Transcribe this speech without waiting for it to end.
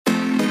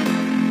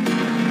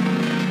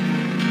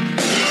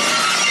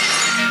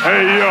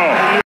Hey,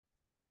 yo.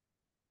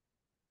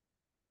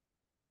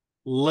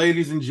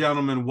 Ladies and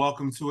gentlemen,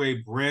 welcome to a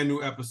brand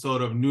new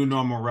episode of New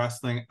Normal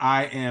Wrestling.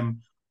 I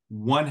am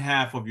one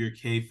half of your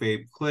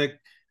kayfabe clique,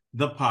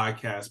 the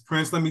podcast.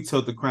 Prince, let me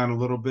tilt the crown a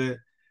little bit.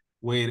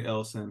 Wade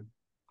Elson.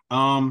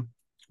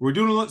 We're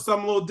doing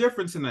something a little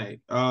different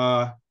tonight.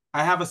 I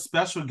have a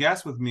special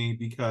guest with me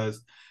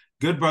because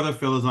good brother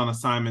Phil is on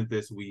assignment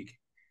this week,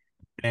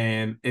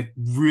 and it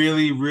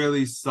really,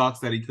 really sucks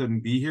that he couldn't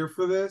be here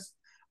for this.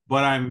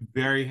 But I'm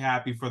very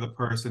happy for the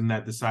person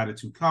that decided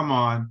to come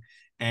on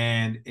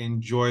and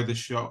enjoy the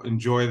show,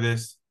 enjoy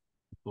this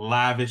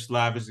lavish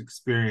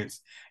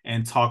experience,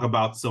 and talk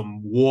about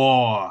some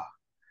war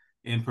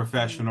in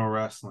professional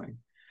wrestling.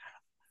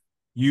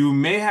 You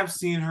may have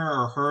seen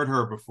her or heard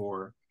her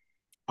before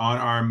on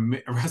our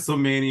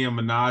WrestleMania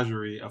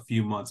menagerie a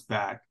few months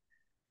back.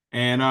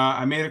 And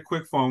I made a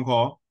quick phone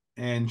call,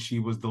 and she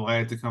was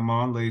delighted to come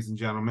on, ladies and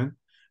gentlemen.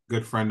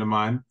 Good friend of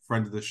mine,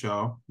 friend of the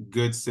show,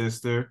 good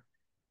sister,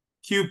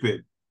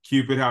 Cupid.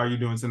 Cupid, how are you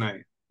doing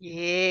tonight?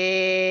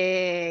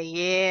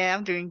 Yeah,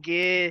 I'm doing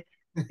good.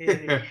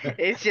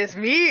 It's just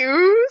me,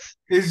 Oos.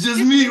 It's just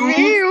Just me,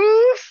 me, Ooze.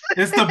 Oos.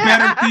 It's the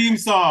better theme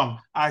song.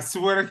 I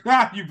swear to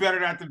God, you better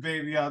not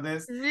debate me on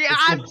this. Yeah,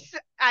 It's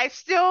the I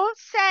still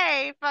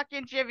say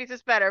fucking Jimmy's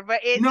is better, but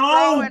it's no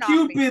growing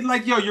on me. Cupid.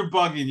 Like, yo, you're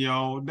bugging,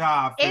 yo.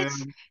 Nah, It's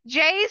fam.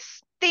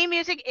 Jay's theme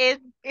music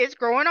is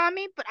growing on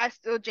me, but I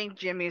still think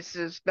Jimmy's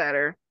is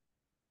better.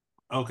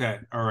 Okay,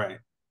 all right.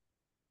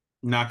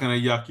 Not gonna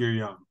yuck your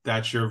yum.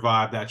 That's your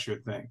vibe. That's your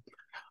thing.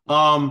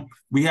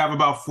 We have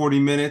about 40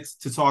 minutes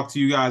to talk to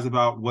you guys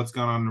about what's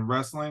going on in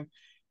wrestling.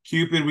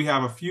 Cupid, we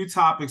have a few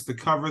topics to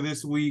cover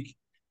this week.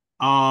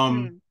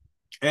 Um, Mm.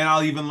 and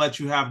I'll even let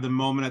you have the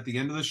moment at the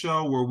end of the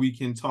show where we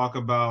can talk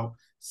about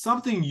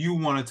something you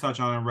want to touch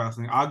on in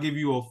wrestling. I'll give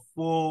you a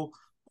full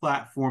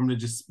platform to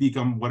just speak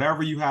on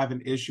whatever you have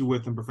an issue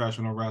with in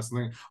professional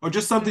wrestling, or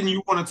just something Mm.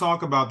 you want to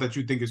talk about that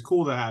you think is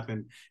cool to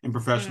happen in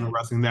professional Mm.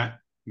 wrestling that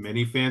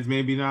many fans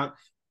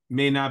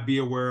may not be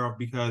aware of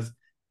because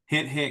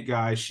hint hint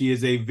guys, she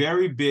is a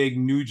very big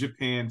New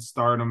Japan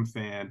Stardom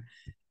fan,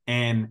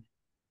 and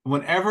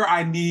whenever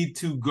I need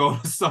to go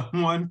to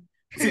someone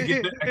to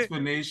get an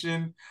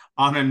explanation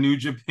on a New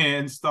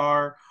Japan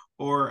star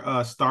or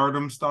a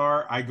Stardom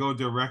star, I go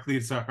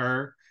directly to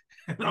her.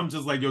 And I'm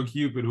just like, yo,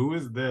 Cupid, who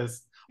is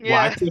this?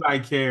 Why Yeah. should I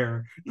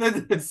care?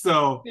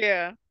 So,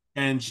 Yeah.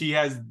 and she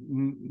has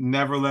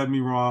never led me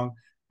wrong.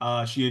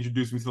 She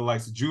introduced me to the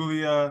likes of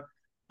Julia,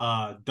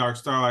 Dark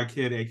Starlight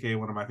Kid, aka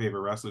one of my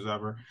favorite wrestlers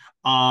ever.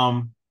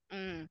 Um,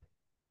 Mm.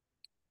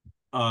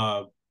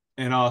 uh,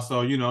 and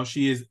also,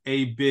 she is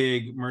a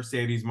big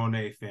Mercedes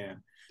Monet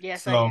fan.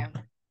 Yes, I So, am.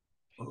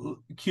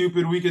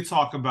 Cupid, we could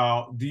talk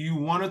about. Do you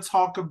want to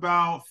talk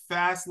about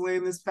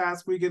Fastlane this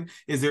past weekend?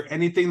 Is there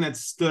anything that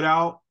stood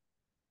out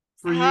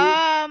for you?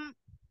 Um,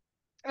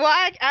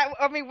 well,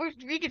 I mean,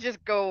 we could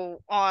just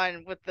go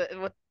on with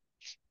the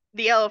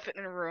elephant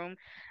in the room,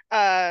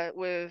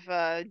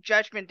 with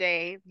Judgment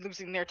Day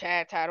losing their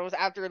tag titles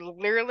after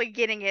literally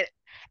getting it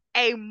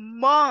a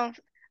month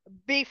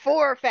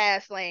before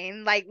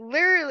Fastlane, like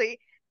literally,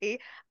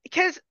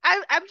 because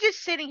I'm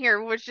just sitting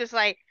here was just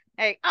like,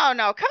 oh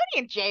no, Cody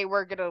and Jay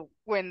were gonna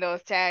win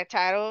those tag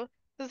titles,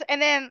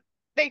 and then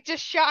they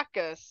just shock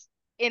us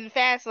in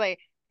Fastlane,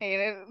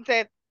 and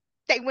that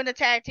they win the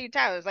tag team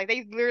titles, like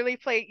they literally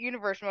played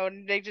Universe mode,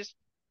 and they just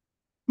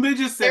They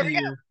just there said we go.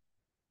 here.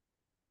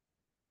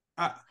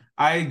 I,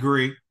 I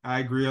agree. I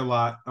agree a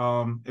lot.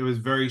 It was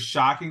very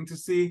shocking to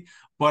see,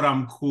 but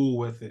I'm cool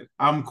with it.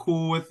 I'm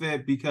cool with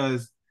it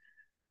because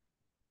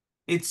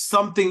it's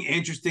something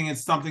interesting.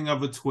 It's something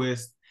of a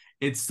twist.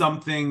 It's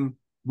something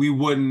we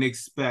wouldn't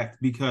expect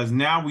because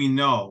now we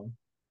know,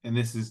 and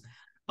this is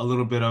a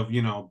little bit of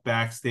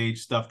backstage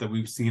stuff that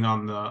we've seen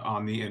on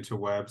the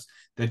interwebs,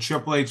 that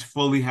Triple H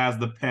fully has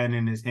the pen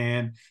in his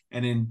hand,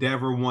 and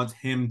Endeavor wants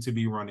him to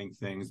be running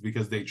things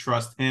because they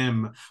trust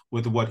him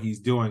with what he's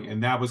doing,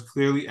 and that was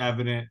clearly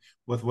evident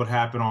with what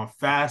happened on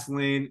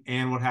Fastlane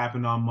and what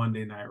happened on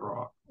Monday Night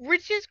Raw.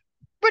 which is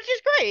which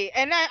is great,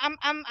 and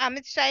I'm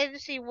excited to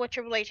see what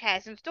Triple H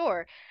has in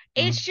store.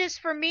 It's Mm-hmm. just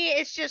for me,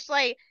 it's just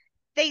like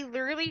they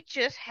literally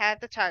just had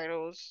the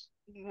titles,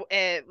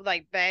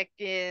 like back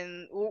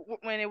in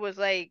when it was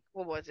like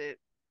what was it?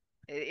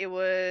 It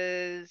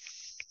was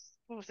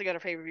what was the other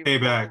pay per view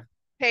Payback. before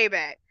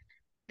Payback?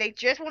 They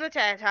just won the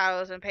tag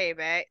titles in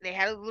Payback. They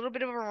had a little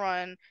bit of a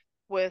run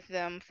with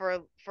them for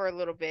a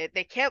little bit.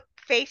 They kept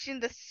facing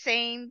the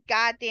same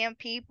goddamn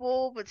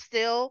people, but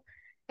still,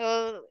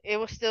 it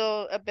was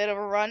still a bit of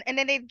a run. And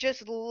then they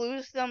just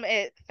lose them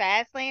at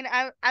Fastlane.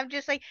 I'm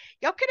just like,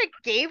 y'all could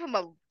have gave them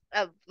a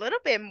little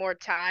bit more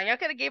time. Y'all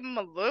could have gave them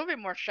a little bit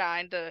more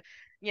shine to,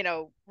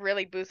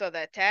 really boost up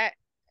that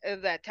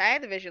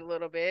tag division a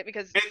little bit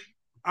because And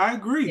I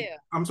agree. yeah.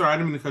 I'm sorry, I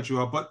didn't mean to cut you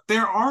off, but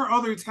there are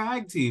other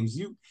tag teams.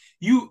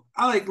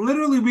 I like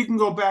literally we can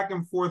go back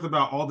and forth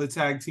about all the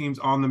tag teams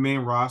on the main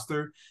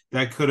roster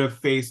that could have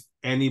faced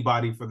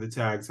anybody for the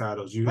tag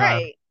titles.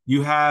 Right.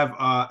 You have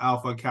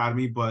Alpha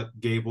Academy, but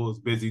Gable is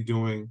busy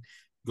doing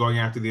going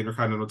after the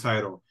Intercontinental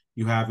title.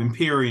 You have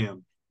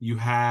Imperium. You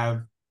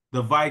have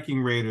the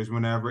Viking Raiders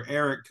whenever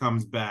Eric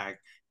comes back.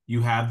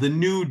 You have the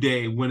New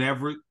Day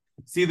whenever.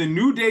 See, the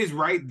New Day's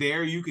right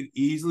there. You could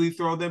easily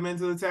throw them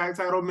into the tag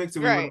title mix,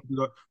 and Right.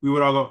 we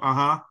would all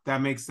go,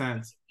 that makes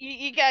sense.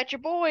 You got your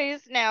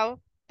boys now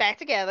back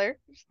together.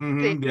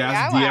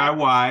 Yes,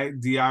 DIY.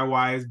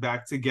 DIY is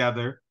back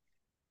together.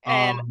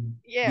 And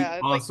We yeah,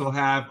 like, also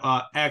have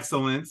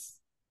Excellence.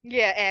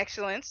 yeah,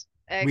 excellence.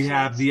 We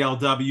have Excellence. the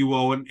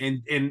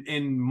LWO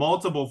in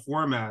multiple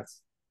formats.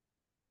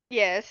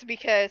 Yes,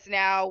 because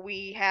now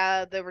we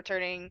have the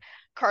returning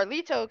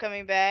Carlito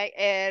coming back,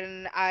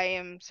 and I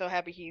am so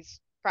happy he's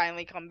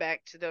finally come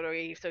back to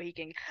WWE so he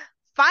can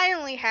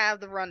finally have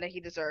the run that he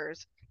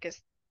deserves.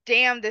 Because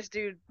damn, this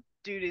dude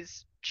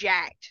is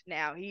jacked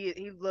now.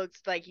 He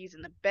looks like he's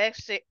in the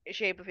best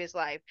shape of his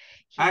life.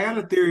 I got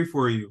a He theory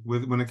for you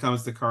when it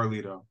comes to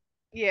Carlito.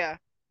 Yeah.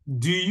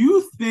 Do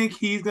you think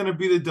he's going to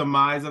be the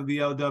demise of the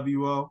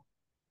LWO?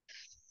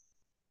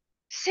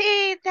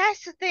 See,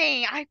 that's the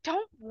thing. I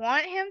don't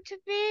want him to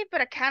be,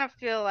 but I kind of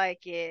feel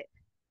like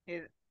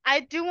I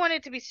do want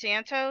it to be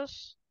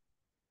Santos.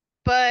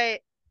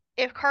 But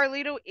if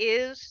Carlito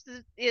is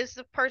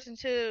the person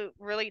to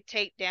really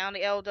take down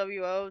the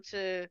LWO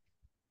to,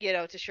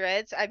 to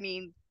shreds, I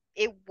mean,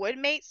 it would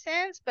make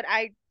sense, but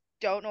I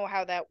don't know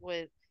how that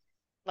would,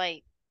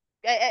 like,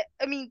 I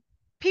mean,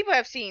 people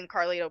have seen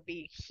Carlito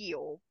be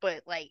heel,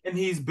 but like, And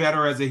he's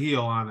better as a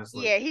heel,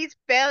 honestly. yeah, he's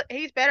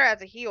better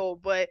as a heel,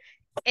 but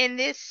in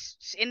this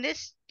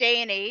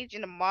day and age,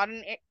 in the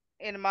modern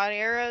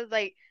era,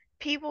 like,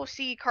 people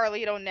see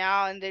Carlito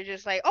now and they're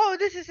just like, oh,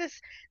 this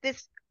is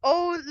this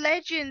old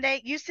legend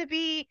that used to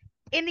be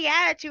in the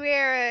Attitude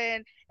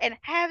Era and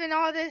having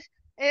all this,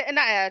 and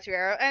not Attitude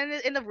Era, and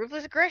in the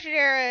Ruthless Aggression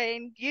Era,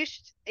 and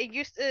used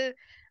to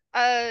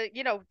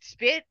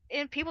spit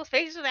in people's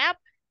faces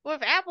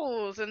with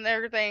apples and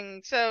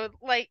everything. So,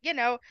 like,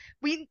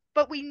 we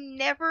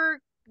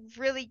never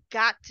really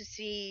got to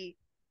see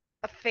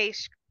a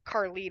face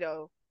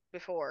Carlito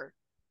before.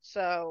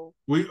 So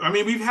I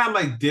mean, we've had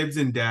like dibs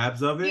and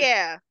dabs of it,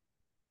 yeah,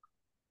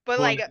 but but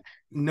like,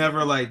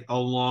 never like a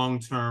long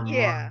term run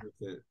yeah.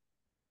 with it.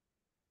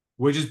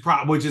 Which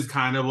is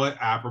kind of what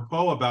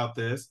apropos about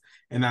this,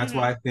 and that's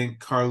why Mhm. I think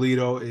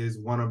Carlito is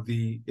going to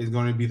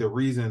be the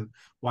reason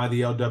why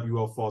the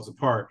LWO falls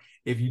apart.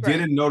 If you Right.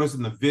 didn't notice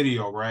in the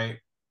video, right?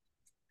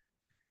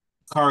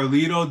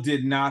 Carlito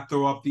did not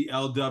throw up the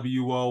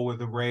LWO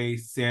with Ray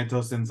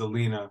Santos and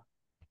Zelina.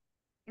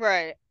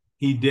 Right.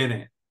 He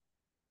didn't.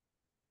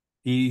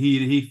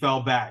 He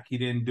fell back. He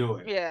didn't do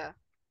it. Yeah.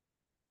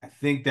 I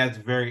think that's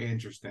very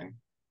interesting.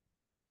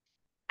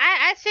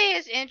 I say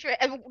it's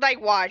interesting. Like,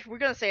 watch, we're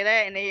gonna say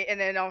that, and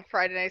then on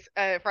Friday Night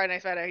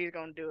SmackDown, he's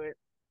gonna do it.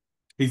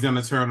 He's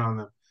gonna turn on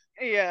them.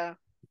 Yeah.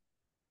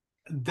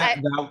 That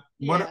I that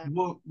what Yeah.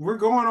 well, we're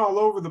going all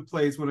over the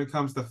place when it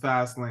comes to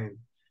Fastlane.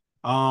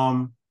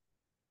 Um,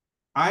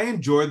 I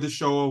enjoyed the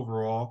show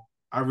overall.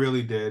 I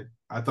really did.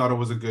 I thought it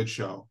was a good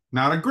show.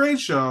 Not a great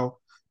show,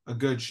 a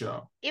good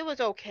show. It was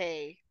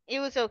okay. It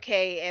was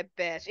okay at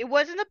best. It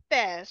wasn't the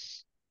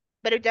best,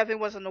 but it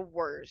definitely wasn't the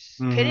worst.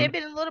 Could it have Mm-hmm.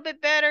 been a little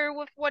bit better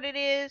with what it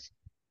is?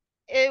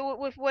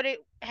 With what it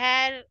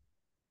had,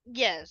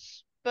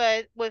 yes,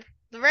 but with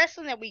the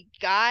wrestling that we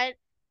got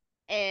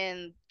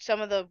and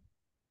some of the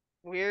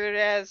weird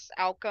ass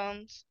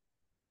outcomes,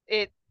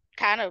 it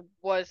kind of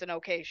was an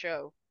okay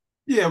show.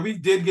 Yeah, we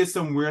did get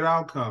some weird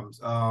outcomes.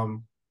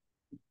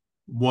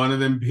 One of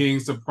them being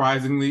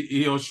surprisingly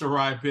Io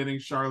Shirai pinning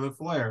Charlotte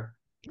Flair,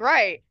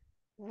 Right,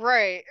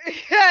 right.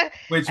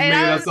 which And made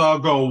I us was, all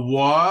go,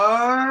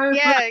 "What?"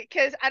 yeah,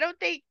 because I don't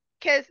think,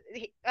 because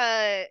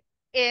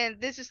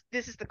and this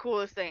is the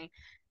coolest thing.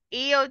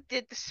 Io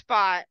did the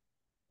spot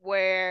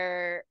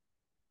where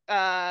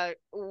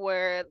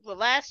where the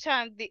last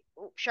time the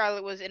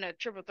Charlotte was in a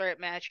triple threat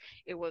match,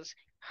 it was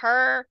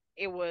her,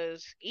 it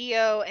was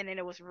Io, and then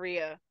it was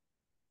Rhea,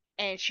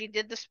 and she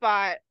did the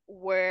spot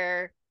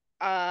where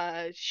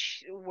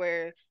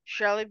where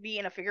Charlotte be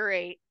in a figure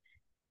eight.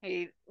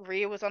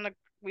 Rhea was on the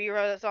Rhea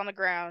was on the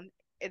ground.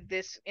 In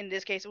this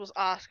case, it was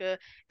Asuka,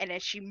 and then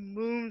she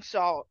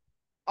moonsault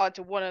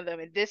onto one of them.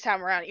 And this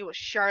time around, it was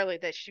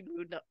Charlotte that she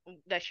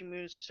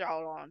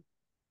moonsault on.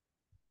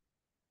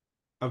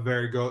 A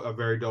very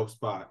dope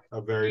spot.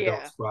 A very dope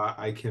Yeah. spot.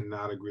 I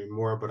cannot agree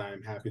more, but I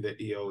am happy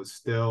that Io is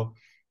still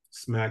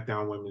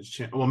SmackDown Women's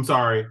Champ. Oh, I'm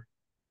sorry,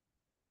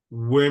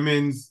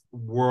 Women's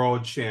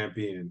World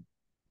Champion.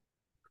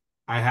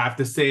 I have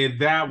to say it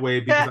that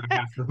way because I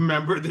have to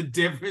remember the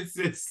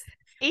differences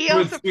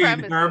Io between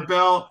her supremacy.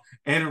 belt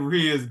and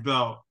Rhea's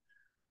belt.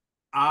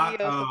 Io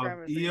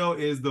supremacy. Io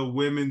is the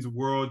women's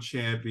world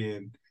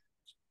champion.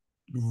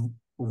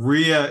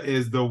 Rhea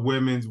is the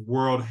women's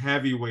world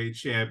heavyweight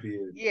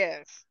champion.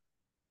 Yes.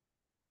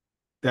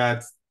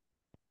 That's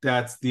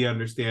that's the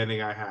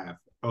understanding I have.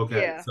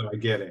 Okay, Yeah. so I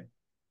get it.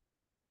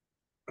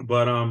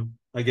 But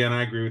again,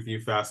 I agree with you.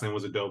 Fastlane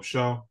was a dope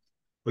show.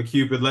 But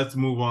Cupid, let's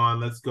move on.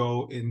 Let's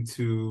go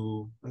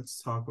into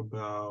let's talk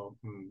about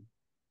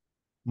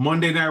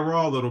Monday Night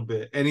Raw a little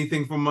bit.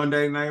 Anything from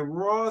Monday Night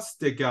Raw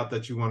stick out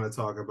that you want to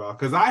talk about?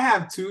 Because I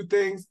have two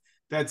things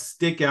that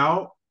stick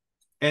out,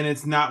 and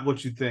it's not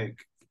what you think.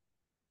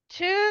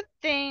 Two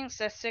things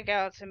that stick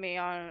out to me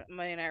on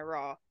Monday Night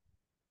Raw.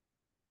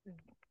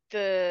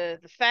 The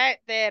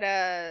fact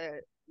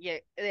that yeah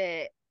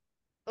that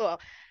well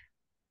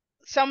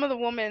some of the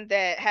women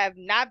that have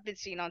not been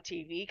seen on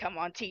TV come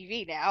on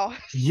TV now.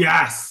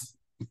 Yes.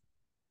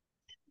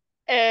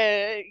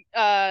 And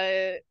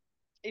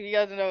if you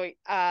guys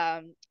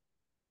know,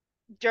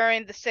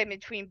 during the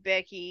segment between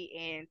Becky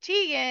and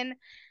Tegan,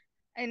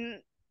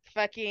 and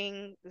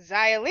fucking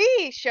Xia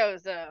Li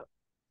shows up,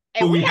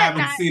 Who and we we have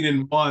haven't not, seen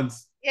in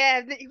months.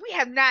 yeah, we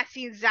have not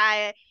seen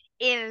Xia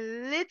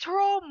in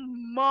literal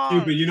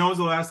Cupid, you know, months. was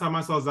the last time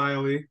I saw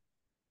Xia Li?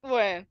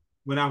 When?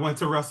 When I went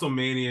to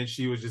WrestleMania and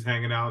she was just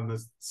hanging out in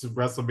the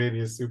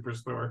WrestleMania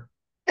Superstore.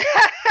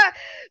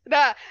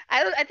 Nah,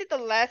 I think the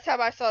last time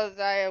I saw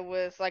Xia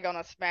was like on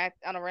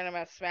a random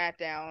ass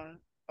SmackDown,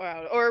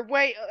 or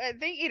wait, I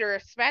think either a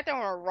SmackDown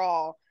or a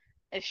Raw,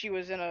 and she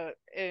was in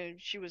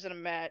a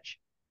match,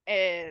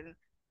 and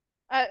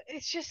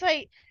it's just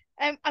like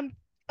I'm I'm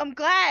I'm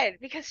glad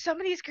because some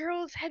of these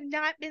girls have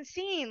not been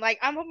seen. Like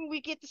I'm hoping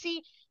we get to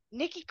see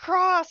Nikki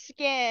Cross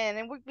again,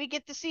 and we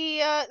get to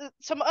see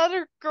some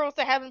other girls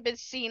that haven't been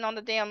seen on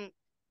the damn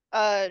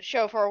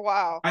show for a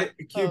while. I So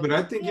Cupid,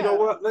 I think you know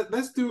yeah. what?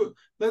 Let's do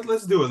it.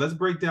 Let's do it. Let's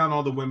break down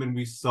all the women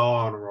we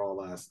saw on Raw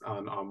last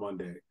on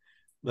Monday.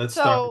 Let's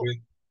start So with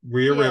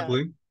Rhea yeah,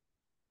 Ripley,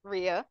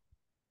 Rhea,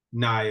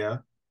 Naya.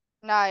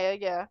 Nia,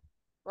 yeah,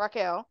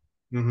 Raquel.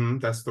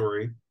 That's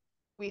three.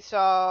 We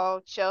saw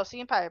Chelsea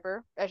and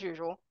Piper as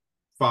usual.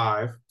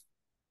 Five,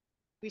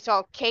 We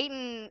saw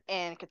Katen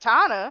and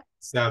Katana,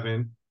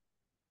 7,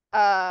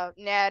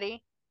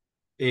 Natty,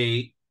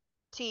 8,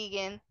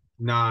 Tegan,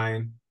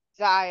 9,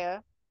 Zaya,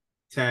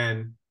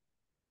 10,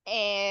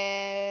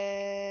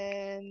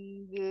 and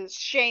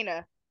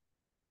Shayna,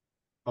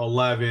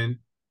 11,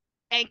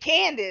 and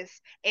Candice,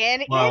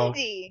 and 12,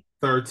 Indy,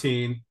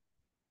 13,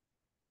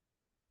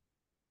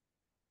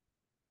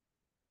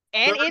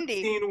 and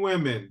Indy. 13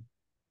 women.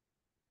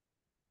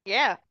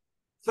 Yeah.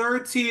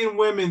 13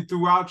 women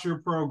throughout your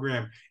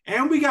program.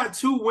 And we got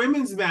two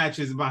women's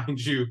matches, mind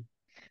you.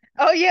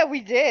 Oh yeah,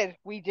 we did.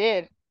 We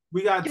did.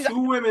 We got two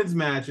women's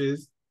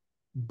matches.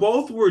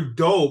 Both were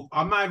dope.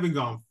 I'm not even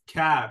going to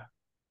cap.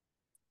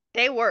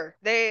 They were.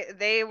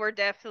 They were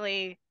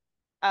definitely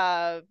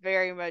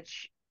very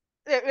much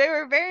they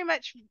were very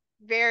much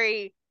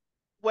very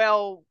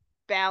well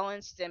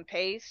balanced and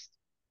paced.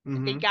 They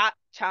Mm-hmm. got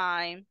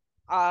time,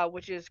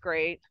 which is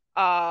great.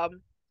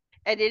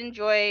 I did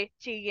enjoy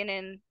Tegan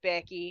and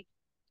Becky.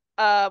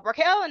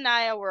 Raquel and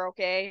Nia were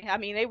okay. I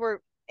mean, they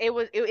were. It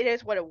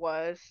is what it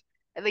was.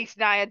 At least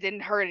Nia didn't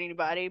hurt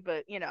anybody,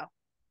 but you know.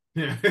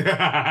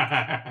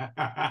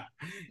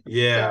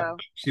 Yeah, So.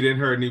 she didn't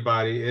hurt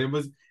anybody. It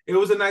was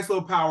a nice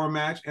little power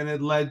match, and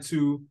it led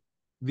to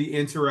the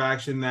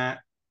interaction that,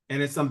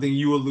 and it's something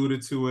you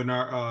alluded to in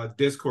our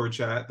Discord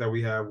chat that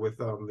we have with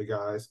the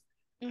guys.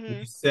 Hmm.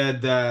 You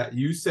said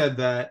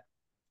that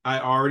I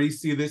already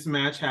see this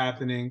match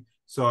happening.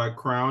 So at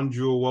Crown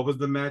Jewel, what was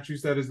the match you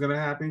said is going to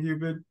happen,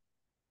 Hubert?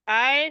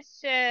 I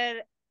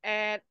said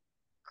at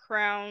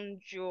Crown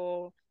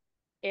Jewel,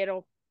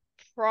 it'll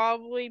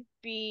probably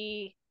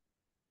be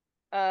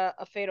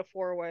a fatal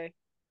four way.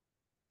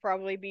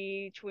 Probably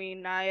be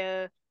between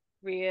Nia,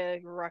 Rhea,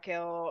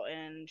 Raquel,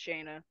 and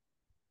Shayna.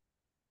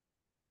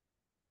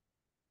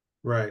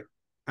 Right.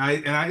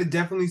 I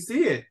definitely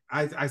see it.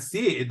 I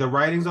see it. The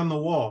writing's on the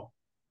wall.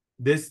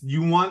 This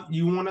you want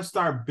to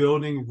start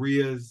building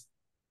Rhea's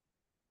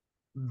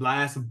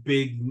last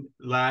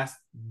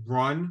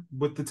run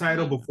with the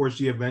title Hmm. before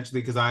she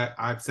eventually, because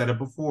I've said it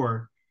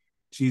before,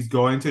 she's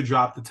going to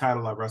drop the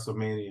title at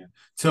WrestleMania.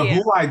 To Yeah.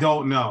 who I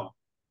don't know,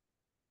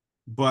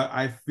 but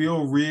I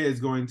feel Rhea is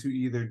going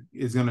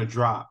to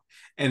drop.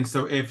 And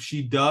so if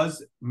she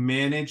does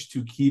manage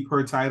to keep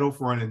her title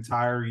for an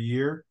entire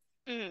year,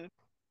 Hmm.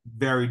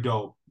 very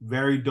dope.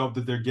 Very dope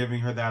that they're giving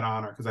her that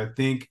honor, because I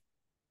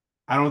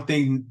don't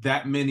think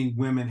that many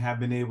women have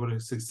been able to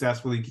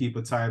successfully keep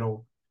a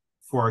title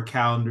for a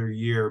calendar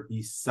year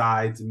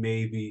besides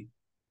maybe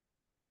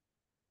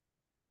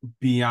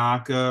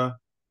Bianca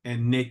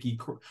and Nikki.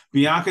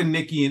 Bianca,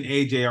 Nikki, and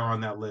AJ are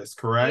on that list,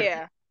 correct?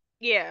 Yeah.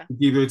 Yeah.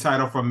 Give their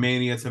title from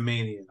Mania to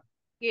Mania,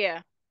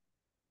 Yeah.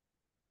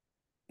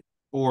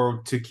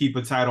 or to keep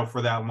a title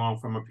for that long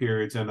from a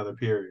period to another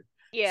period.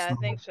 Yeah, I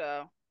So think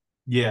so.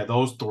 yeah,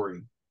 those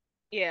three.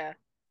 Yeah.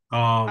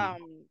 Um,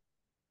 Um,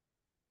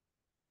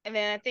 and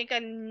then I think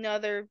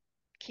another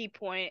key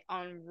point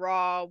on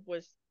Raw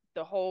was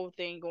the whole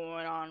thing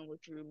going on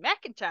with Drew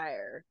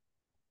McIntyre.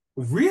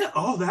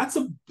 Oh, that's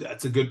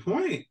a good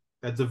point.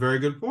 That's a very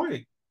good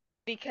point.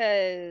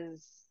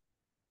 Because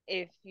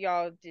if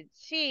y'all did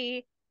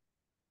see,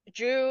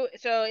 so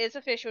it's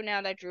official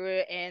now that Drew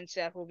and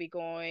Seth will be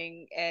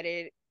going at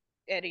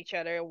each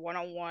other one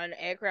on one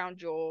at Crown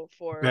Jewel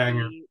for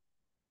Banger. the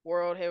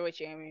World Heavyweight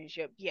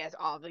Championship. Yes,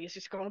 obviously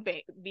it's going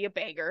to be a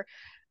banger.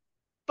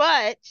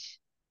 But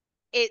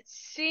it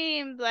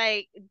seemed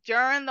like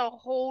during the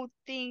whole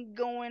thing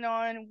going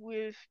on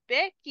with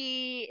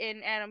Becky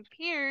and Adam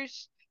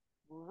Pearce,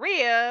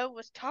 Rhea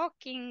was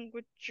talking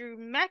with Drew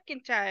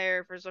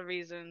McIntyre for some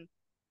reason.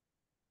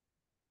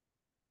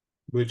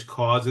 which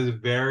causes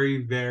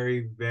very,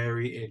 very,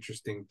 very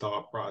interesting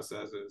thought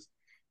processes.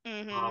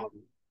 Mm-hmm. Um,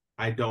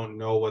 I don't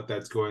know what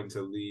that's going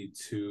to lead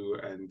to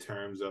in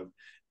terms of,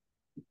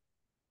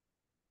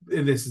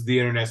 and this is the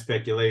internet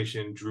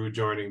speculation, Drew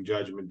joining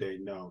Judgment Day.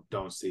 No,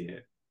 don't see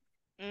it.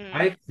 Mm-hmm.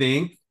 I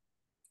think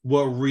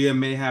what Rhea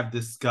may have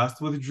discussed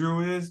with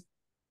Drew is,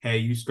 hey,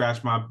 you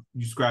scratch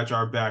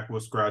our back, we'll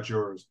scratch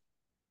yours.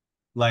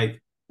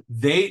 Like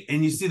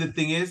and you see the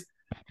thing is,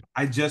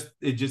 it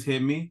just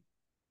hit me.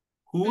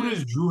 Who Mm.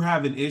 does Drew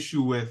have an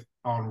issue with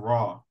on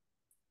Raw?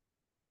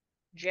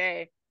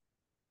 Jay.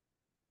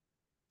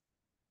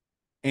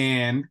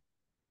 And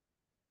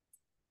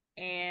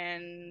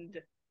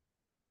And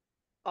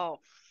oh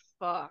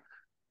fuck.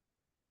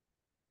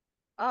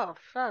 Oh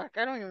fuck.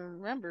 I don't even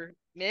remember.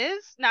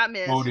 Miz? Not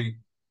Miz. Cody,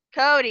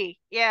 Cody.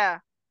 Yeah.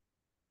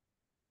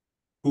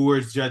 who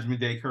is Judgment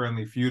Day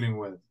currently feuding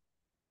with?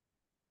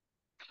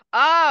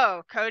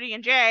 Oh, Cody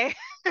and Jay.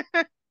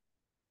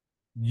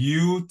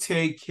 You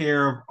take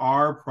care of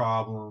our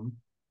problem,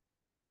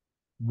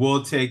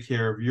 we'll take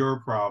care of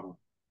your problem.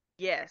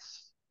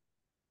 Yes.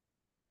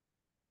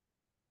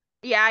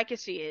 Yeah, I can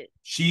see it.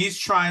 She's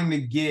trying to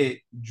get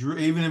Drew,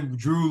 even if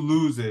Drew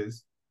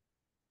loses,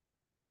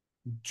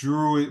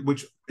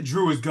 which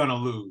Drew is gonna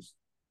lose.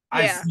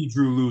 I Yeah. see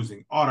Drew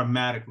losing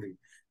automatically.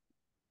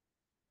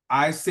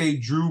 I say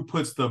Drew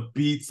puts the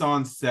beats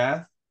on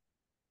Seth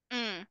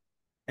Mm.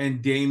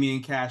 and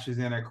Damian cashes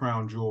in at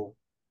Crown Jewel.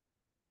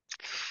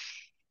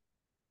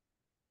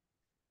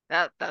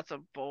 That's a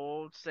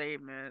bold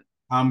statement.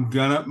 I'm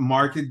gonna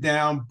mark it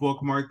down,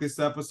 bookmark this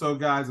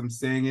episode, guys. I'm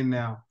saying it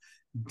now.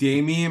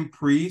 Damian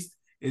Priest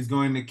is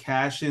going to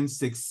cash in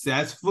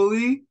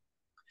successfully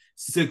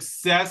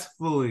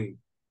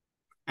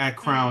at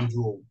Crown Mm.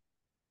 Jewel.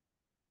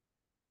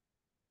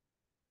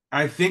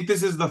 I think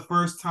this is the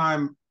first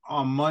time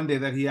on Monday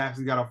that he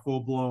actually got a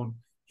full blown.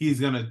 He's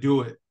gonna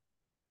do it,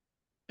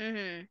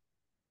 Mhm.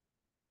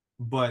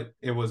 but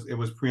it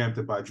was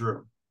preempted by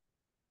Drew.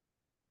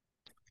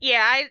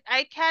 Yeah,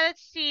 I kind of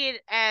see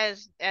it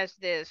as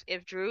this.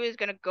 If Drew is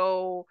gonna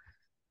go,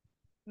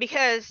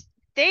 because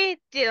they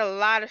did a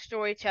lot of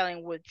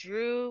storytelling with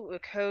Drew,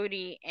 with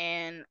Cody,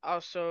 and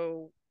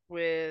also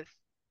with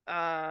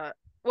uh,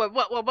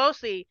 well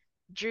mostly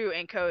Drew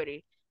and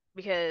Cody,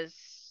 because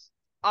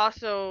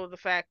also the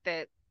fact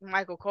that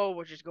Michael Cole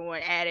was just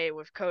going at it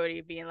with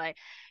Cody, being like,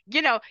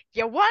 you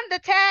won the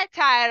tag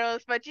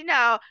titles, but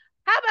how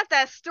about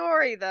that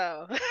story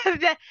though?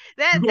 that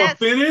You gonna that's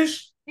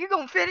finish? you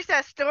gonna finish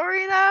that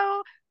story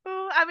though?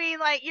 Ooh, I mean,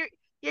 like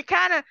you're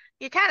kind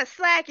of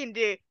slacking,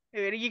 dude.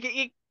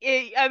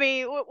 I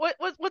mean,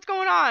 what's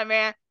going on,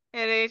 man?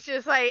 And it's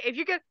just like if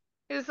you could,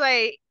 it's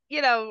like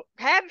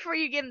happy for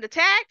you getting the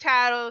tag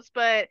titles,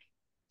 but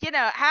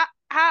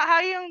how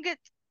you don't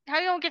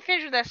get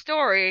finished with that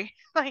story?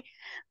 I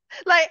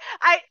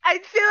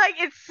feel like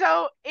it's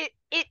so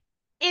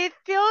it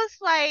feels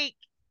like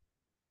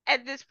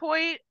at this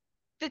point,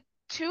 the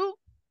two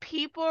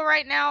people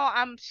right now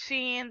I'm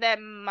seeing that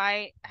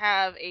might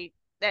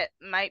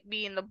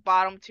be in the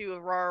bottom two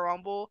of Royal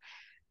Rumble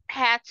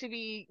had to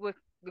be with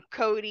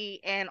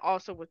Cody and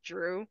also with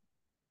Drew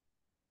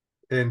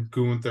And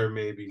Gunther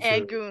maybe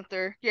and too.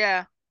 Gunther.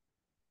 Yeah,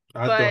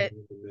 I thought but it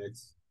was the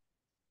mix.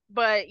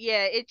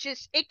 yeah,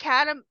 it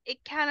kind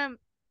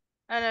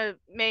of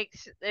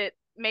makes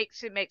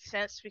it make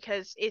sense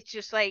because it's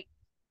just like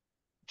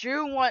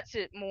Drew wants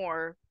it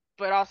more,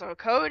 but also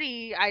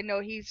Cody, I know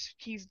he's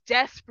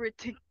desperate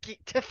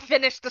to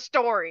finish the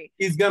story.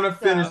 He's gonna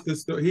finish So the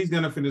story. He's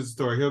gonna finish the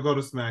story. He'll go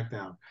to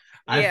SmackDown.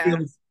 I feel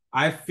yeah,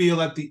 I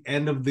feel at the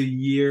end of the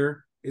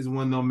year is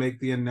when they'll make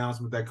the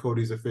announcement that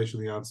Cody's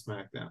officially on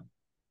SmackDown.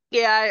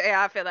 yeah,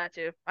 I feel that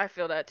too. I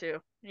feel that too.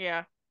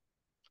 Yeah.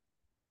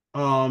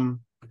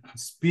 Um,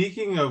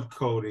 speaking of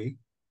Cody,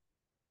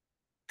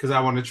 because I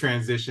want to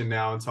transition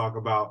now and talk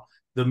about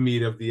the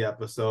meat of the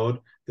episode,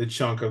 the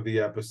chunk of the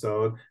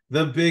episode,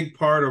 the big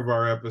part of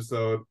our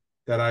episode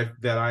that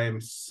I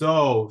am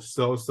so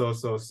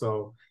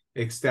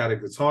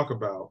ecstatic to talk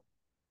about.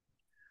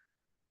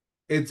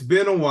 It's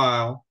been a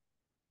while,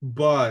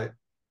 but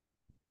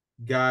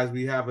guys,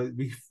 we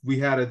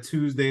had a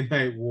Tuesday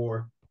night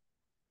war.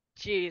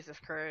 Jesus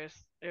Christ.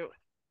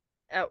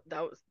 That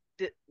was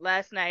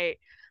last night.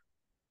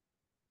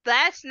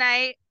 Last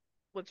night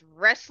was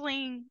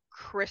wrestling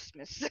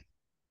Christmas.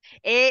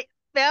 It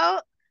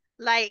felt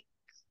like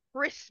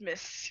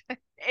Christmas.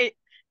 It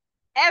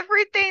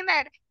everything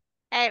that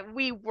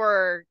we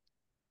were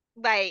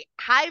like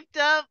hyped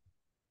up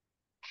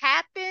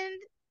happened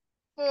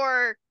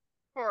for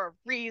a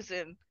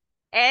reason.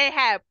 And it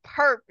had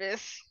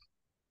purpose.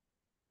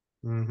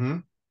 Mm-hmm.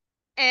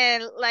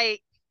 And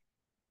like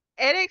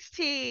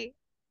NXT,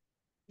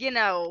 you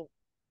know,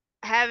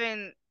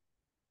 having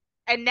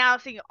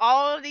announcing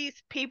all of these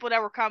people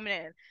that were coming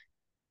in.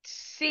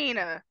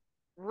 Cena,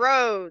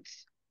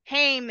 Rhodes,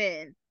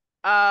 Heyman,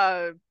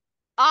 uh,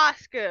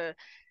 Asuka.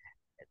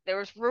 There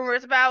was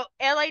rumors about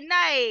LA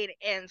Knight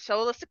and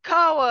Solo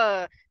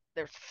Sikoa.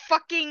 There's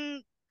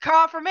fucking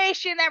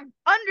confirmation that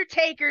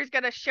Undertaker's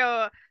gonna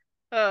show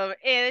up.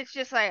 And it's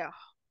just like,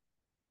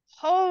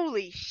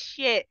 holy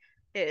shit!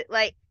 It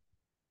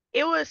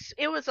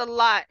was a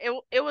lot.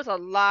 It was a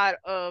lot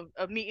of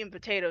meat and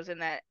potatoes in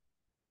that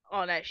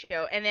on that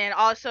show. And then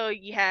also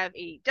you have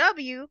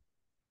AEW,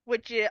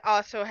 which it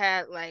also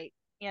had like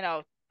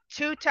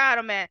two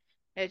title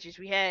matches.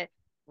 We had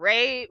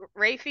Ray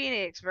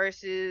Phoenix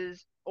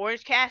versus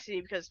Orange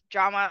Cassidy because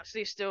John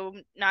Moxley still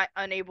not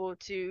unable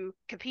to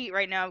compete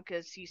right now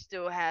because he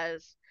still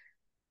has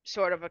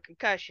sort of a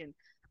concussion.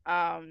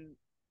 Um,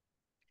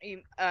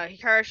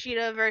 Hikaru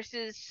Shida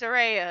versus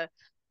Saraya.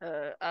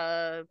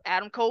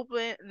 Adam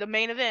Copeland, the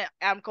main event.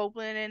 Adam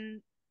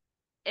Copeland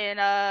and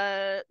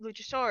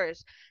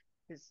Luchasaurus.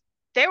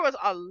 There was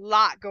a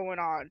lot going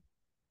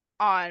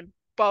on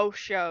both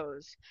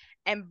shows,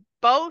 and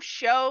both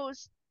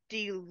shows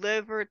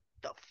delivered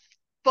the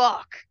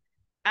fuck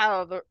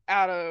out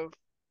of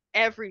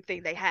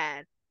everything they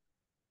had.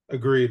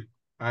 Agreed.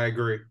 I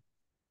agree.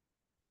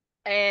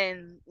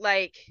 And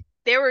like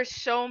there were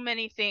so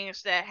many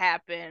things that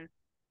happened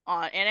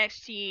on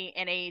NXT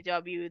and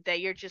AEW that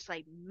you're just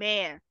like,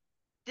 man,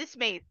 this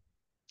may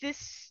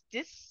this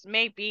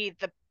may be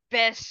the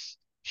best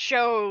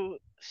shows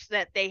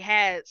that they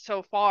had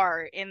so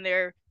far in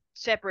their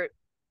separate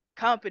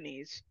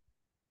companies,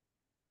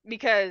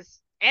 because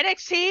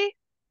NXT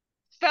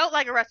felt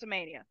like a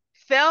WrestleMania.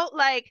 Felt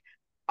like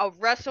a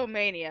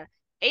WrestleMania.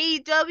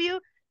 AEW,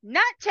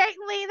 not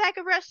technically like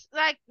a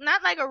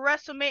not like a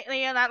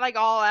WrestleMania, not like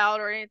All Out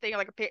or anything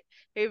like a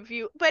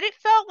pay-per-view, but it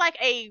felt like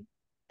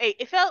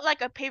it felt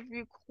like a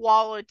pay-per-view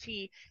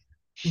quality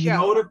You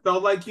know show. what it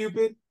felt like,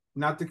 Cupid?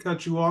 Not to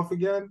cut you off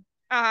again.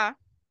 Uh-huh.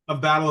 A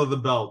battle of the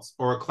belts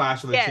or a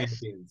clash of the Yes.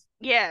 champions.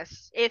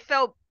 Yes. It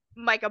felt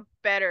like a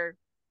better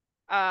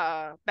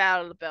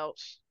Battle of the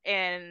Belts,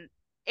 and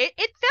it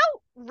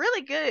felt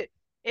really good.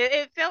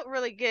 It felt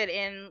really good,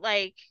 and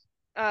like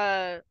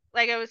I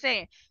was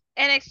saying,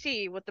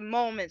 NXT with the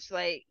moments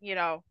like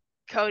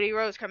Cody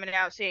Rhodes coming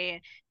out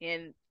saying,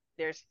 and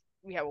there's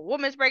we have a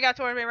women's breakout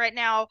tournament right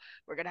now.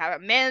 We're gonna have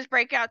a men's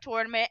breakout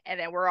tournament, and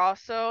then we're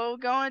also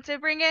going to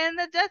bring in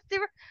the Dusty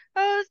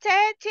Rhodes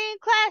Tag Team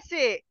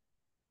Classic,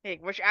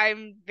 which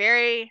I'm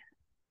very,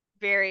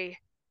 very,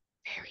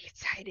 very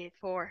excited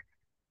for.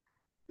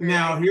 Very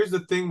Now, hyped. here's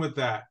the thing with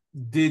that.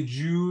 Did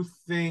you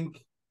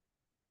think,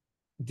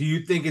 do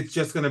you think it's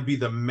just going to be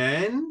the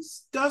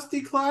men's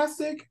Dusty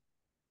Classic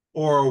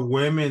or a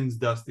women's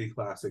Dusty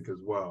Classic as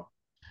well?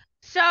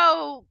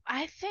 So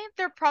I think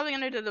they're probably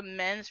gonna do the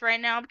men's right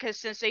now because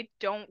since they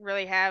don't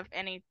really have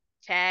any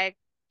tag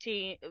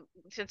team,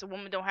 since the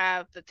women don't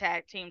have the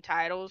tag team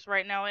titles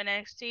right now in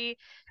NXT,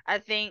 I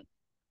think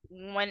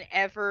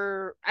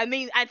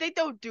I think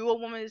they'll do a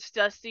women's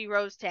Dusty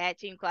Rose tag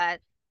team class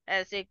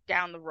as it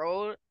down the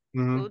road.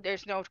 Mm-hmm. Ooh,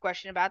 there's no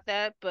question about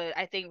that, but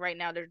I think right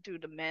now they're do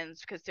the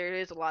men's because there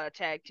is a lot of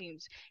tag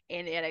teams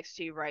in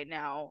NXT right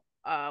now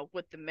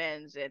with the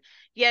men's. And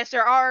yes,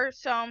 there are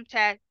some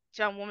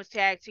women's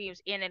tag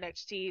teams in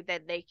NXT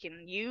that they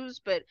can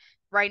use, but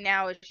right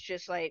now it's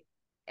just like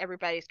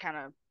everybody's kind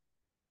of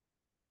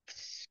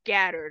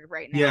scattered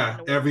right now in Yeah,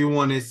 the women's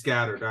everyone is division.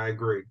 scattered. I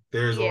agree.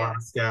 There's a lot Yeah.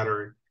 of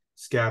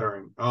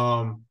scattering.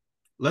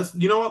 Let's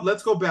you know what?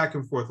 Let's go back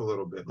and forth a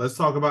little bit. Let's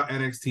talk about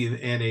NXT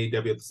and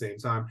AEW at the same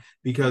time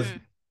because Hmm.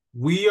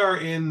 we are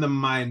in the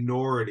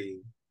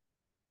minority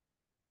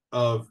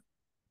of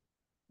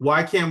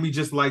why can't we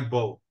just like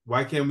both?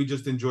 Why can't we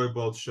just enjoy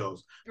both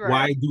shows? Right.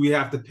 Why do we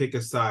have to pick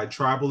a side?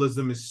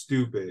 Tribalism is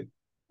stupid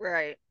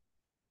Right.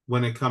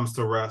 when it comes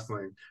to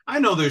wrestling. I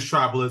know there's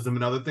tribalism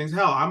and other things.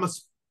 Hell,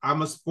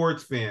 I'm a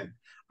sports fan.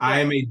 I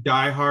am Right. a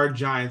diehard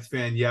Giants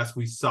fan. Yes,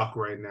 we suck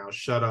right now.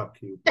 Shut up,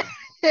 Cupid.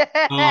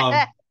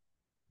 Um,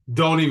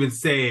 don't even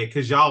say it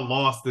because y'all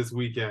lost this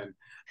weekend.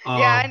 Yeah,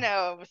 I Um,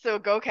 know. So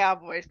go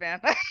Cowboys,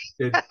 man.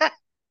 it,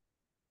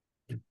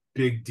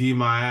 big D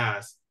my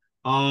ass.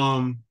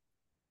 Um,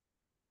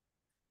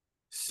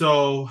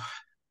 so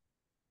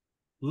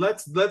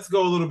let's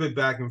go a little bit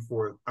back and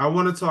forth. I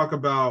want to talk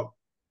about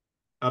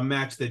a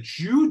match that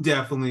you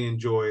definitely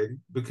enjoyed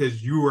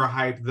because you were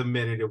hyped the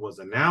minute it was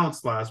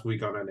announced last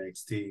week on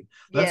NXT.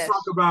 Let's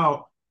talk Yes.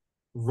 about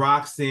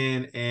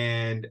Roxanne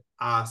and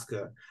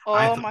Asuka.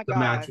 Oh my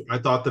God. I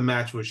thought the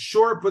match was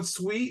short but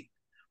sweet.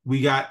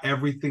 We got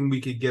everything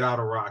we could get out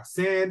of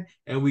Roxanne,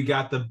 and we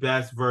got the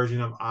best version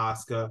of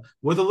Asuka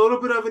with a little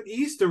bit of an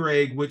Easter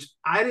egg, which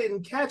I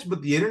didn't catch,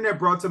 but the internet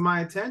brought to my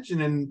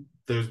attention, and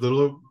there's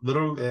literal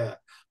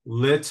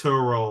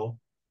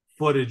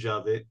footage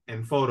of it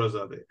and photos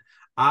of it.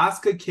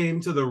 Asuka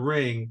came to the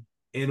ring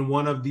in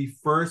one of the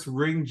first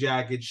ring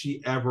jackets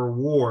she ever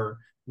wore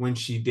when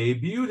she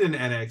debuted in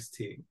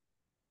NXT.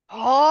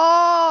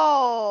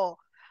 Oh,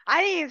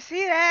 I didn't even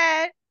see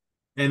that.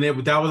 And that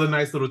was a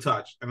nice little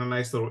touch and a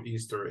nice little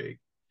Easter egg.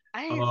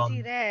 I didn't see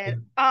Um, that.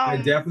 I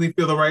definitely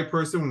feel the right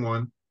person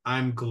won.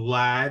 I'm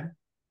glad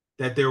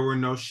that there were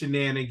no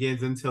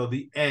shenanigans until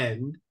the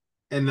end,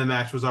 and the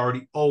match was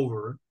already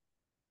over.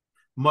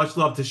 Much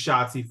love to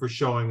Shotzi for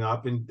showing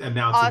up and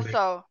announcing that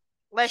Also,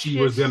 let's she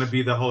was going to just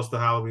be the host of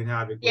Halloween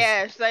Havoc.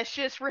 yes, let's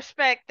just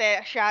respect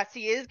that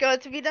Shotzi is going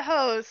to be the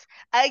host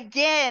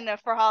again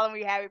for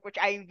Halloween Havoc, which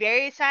I'm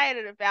very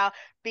excited about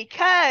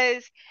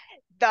because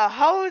the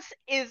host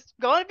is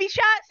going to be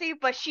Shotzi,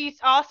 but she's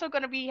also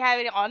going to be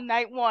having it on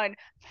night one,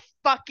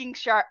 fucking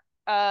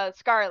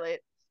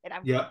Scarlet, and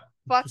I'm Yep.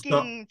 So,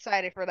 fucking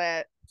excited for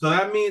that. so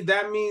that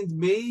means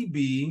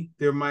maybe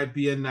there might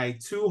be a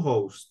night two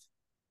host.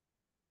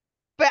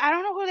 But I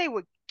don't know who they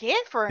would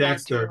get for a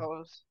night two Dexter.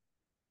 host.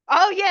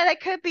 Oh yeah,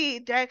 that could be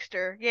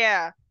Dexter.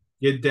 Yeah,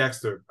 Get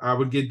Dexter. I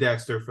would get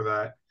Dexter for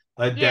that.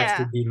 Let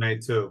Dexter yeah. do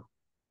night two.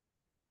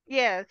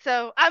 Yeah,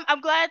 so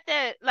I'm glad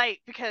that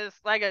because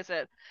like I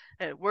said,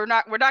 we're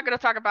not gonna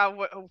talk about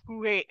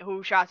who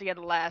Shotzi had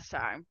the last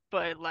time,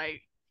 but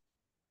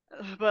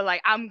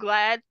I'm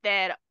glad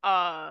that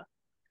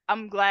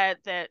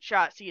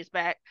Shotzi is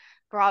back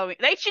for Halloween.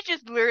 They should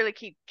just literally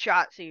keep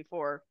Shotzi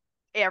for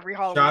every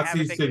Halloween Shotzi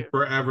Havoc they should do.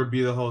 forever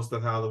be the host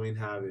of Halloween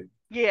Havoc.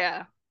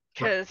 Yeah,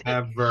 because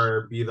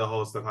Forever be the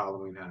host of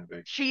Halloween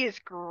Havoc. she is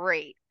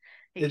great.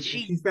 She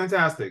She's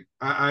fantastic.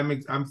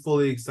 I'm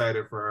fully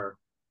excited for her.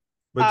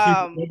 But Q,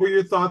 um what were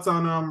your thoughts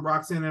on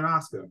Roxanne and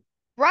Oscar?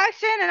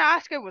 Roxanne and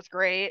Oscar was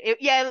great.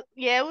 Yeah,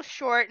 it was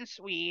short and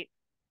sweet.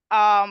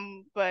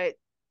 But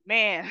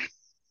man,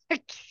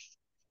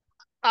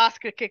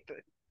 Oscar kicked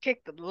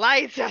the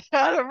lights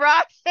out of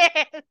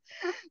Roxanne.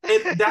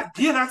 And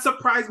that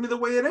surprised me the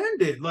way it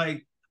ended.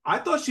 Like I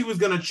thought she was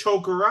gonna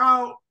choke her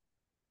out.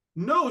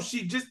 No,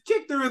 she just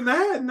kicked her in the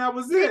head and that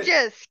was She it.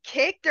 just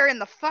kicked her in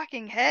the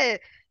fucking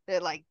head.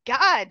 They're like,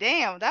 God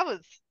damn, that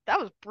was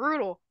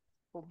brutal.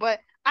 But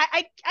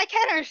I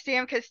can't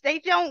understand because they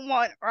don't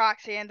want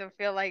Roxanne to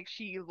feel like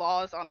she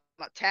lost on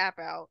a tap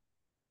out.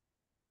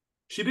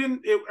 She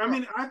didn't. I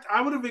mean,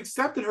 I would have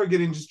accepted her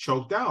getting just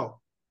choked out.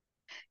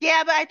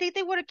 Yeah, but I think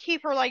they want to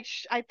keep her I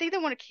think they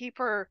want to keep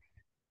her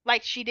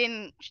like she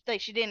didn't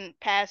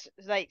pass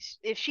like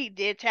if she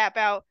did tap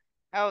out,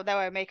 oh that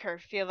would make her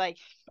feel like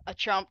a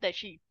chump that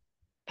she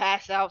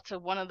passed out to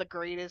one of the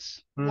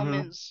greatest Mm-hmm.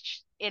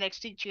 women's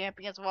NXT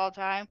champions of all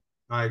time.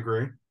 I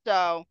agree.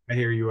 So I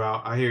hear you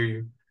out. I hear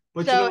you.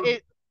 But you so know,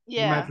 it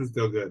the match yeah. was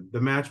still good. The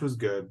match was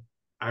good.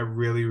 I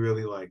really,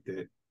 really liked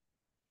it.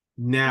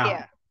 Now,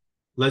 Yeah.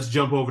 let's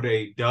jump over to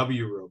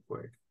AEW real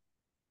quick.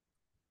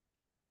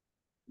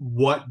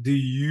 What do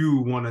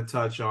you want to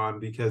touch on?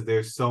 Because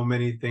there's so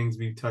many things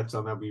we've touched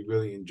on that we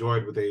really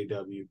enjoyed with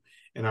AEW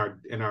in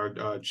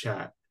our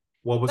chat.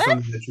 What was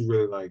something that Let's you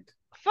really liked?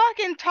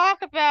 fucking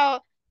talk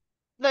about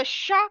the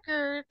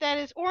shocker that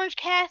is Orange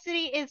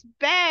Cassidy is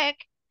back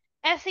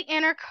as the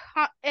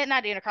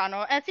not the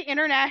intercontinental as the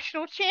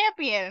international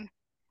champion.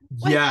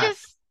 Let's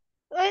just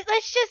Yes,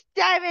 let's just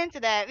dive into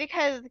that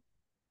because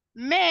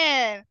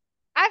man,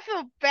 I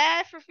feel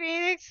bad for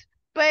Phoenix,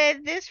 but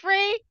at this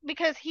rate,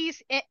 because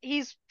he's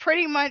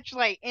pretty much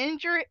like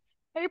injury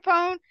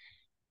prone,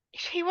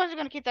 he wasn't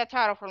gonna keep that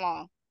title for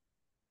long.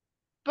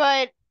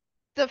 But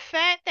the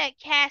fact that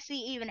Cassie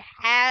even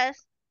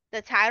has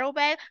the title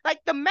back,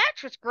 like the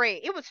match was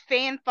great. It was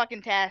fan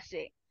fucking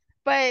tastic.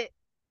 But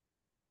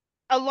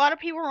a lot of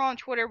people were on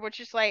Twitter were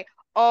just like,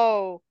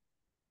 oh,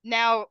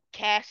 now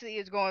Cassidy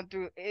is going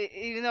through,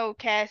 even though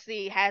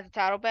Cassidy has the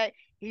title back,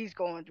 he's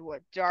going through a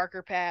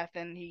darker path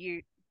than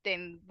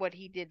what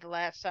he did the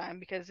last time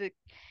because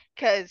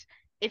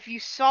if you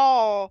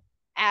saw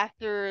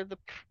after the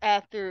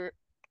after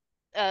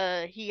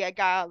he had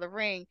got out of the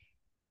ring,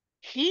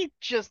 he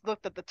just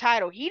looked at the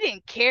title. He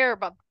didn't care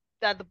about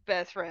the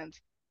best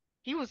friends.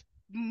 He was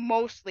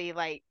mostly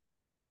like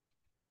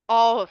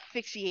all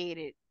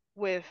asphyxiated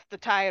with the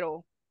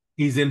title.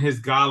 he's in his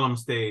Gollum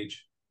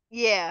stage.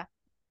 Yeah,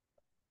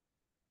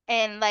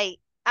 and like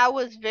I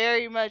was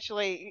very much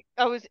like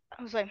I was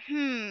like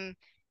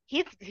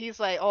he's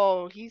like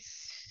oh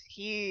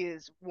he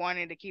is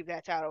wanting to keep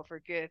that title for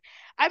good.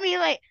 I mean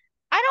like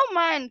I don't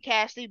mind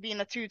Cassidy being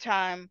a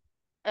two-time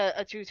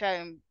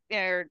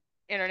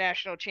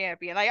international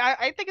champion. Like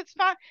I think it's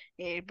fine.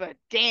 Yeah, but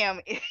damn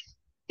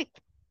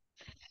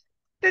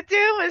the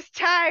dude was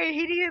tired.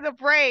 He needed a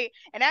break,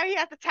 and now he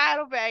has the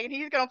title back, and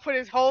he's gonna put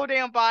his whole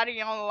damn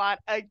body on the line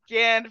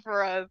again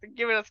for us, and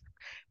giving us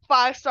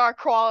 5-star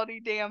quality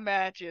damn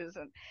matches,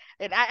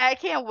 and I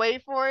can't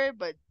wait for it.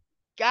 But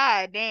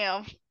god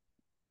damn,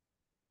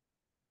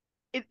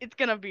 it's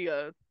gonna be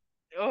a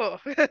oh.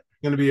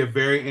 Going to be a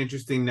very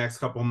interesting next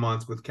couple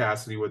months with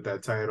Cassidy with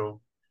that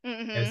title,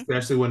 hmm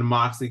especially when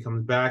Moxley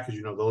comes back, because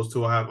you know those two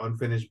will have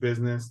unfinished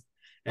business,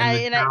 and I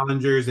the and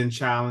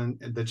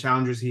I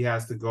challengers he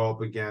has to go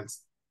up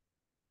against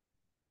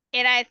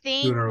and I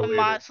think sooner or when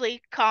later.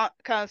 Moxley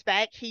comes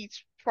back,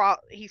 he's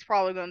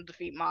probably gonna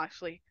defeat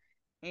Moxley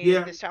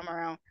Yeah, this time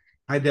around.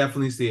 I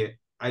definitely see it.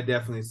 I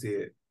definitely see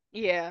it.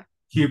 Yeah.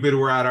 Cupid,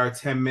 we're at our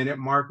 10-minute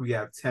mark. We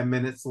have 10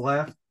 minutes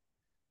left.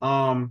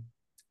 Um,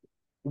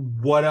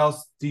 what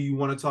else do you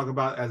want to talk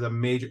about as a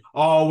major?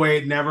 Oh,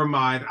 wait, never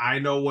mind. I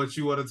know what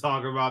you want to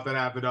talk about that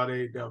happened on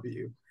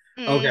AEW.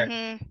 Okay.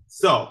 Mm-hmm.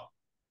 So,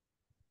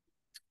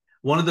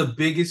 one of the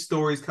biggest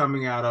stories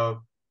coming out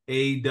of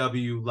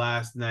AEW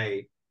last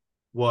night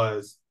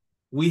was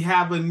we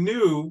have a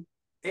new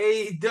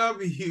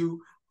AEW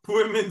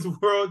Women's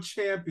World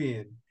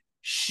Champion.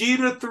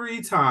 Sheeta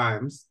 3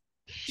 times.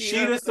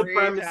 Sheeta Sheeta 3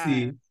 times.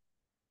 Supremacy.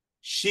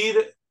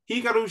 Sheeta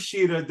Hikaru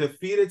Shida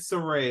defeated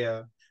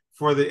Saraya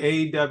for the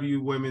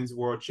AEW Women's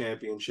World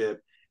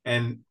Championship,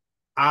 and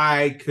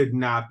I could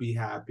not be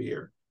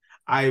happier.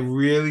 I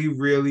really,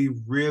 really,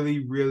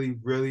 really, really,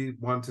 really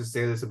want to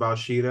say this about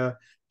Sheeta.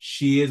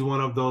 She is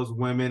one of those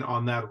women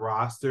on that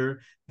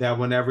roster that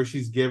whenever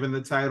she's given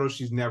the title,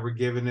 she's never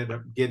given it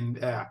a getting.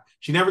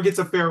 She never gets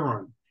a fair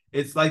run.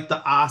 It's like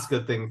the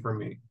Oscar thing for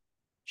me.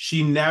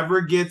 She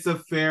never gets a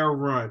fair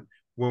run.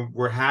 When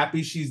we're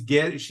happy she's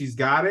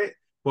got it,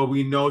 but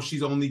we know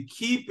she's only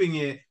keeping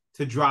it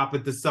to drop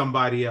it to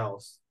somebody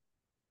else.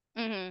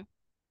 Mm-hmm.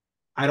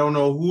 I don't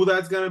know who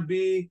that's gonna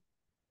be.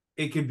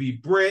 It could be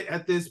Britt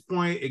at this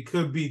point. It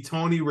could be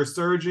Tony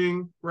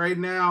resurging right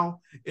now.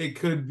 It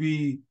could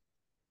be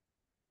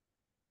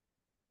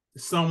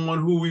someone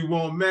who we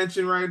won't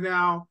mention right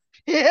now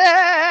Yeah.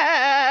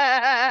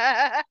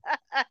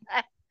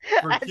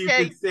 for I tell you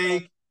Cupid's what.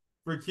 sake.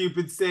 For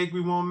Cupid's sake,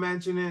 we won't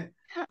mention it.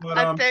 But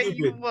I tell you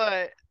Cupid,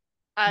 what.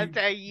 I you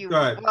tell you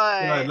good. Good.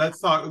 what. Let's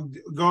talk.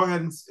 Go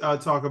ahead and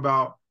talk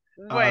about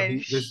When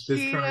this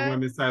current Sheeta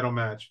women's title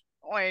match.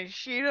 when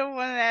Sheeta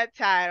won that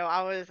title,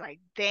 I was like,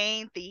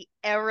 dang, the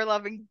ever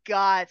loving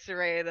God,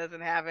 Saraya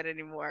doesn't have it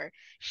anymore.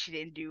 She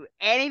didn't do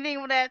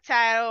anything with that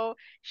title.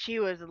 She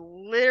was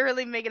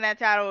literally making that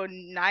title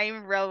not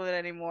even relevant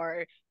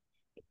anymore.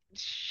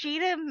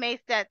 Sheeta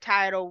makes that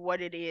title what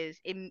it is.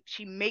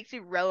 She makes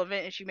it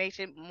relevant and she makes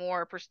it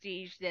more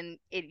prestige than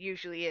it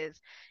usually is.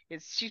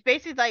 She's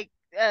basically like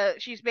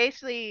she's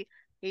basically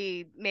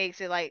he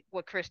makes it like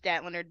what Chris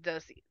Statlander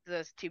does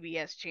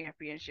TBS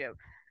championship.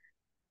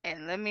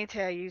 And let me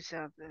tell you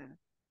something.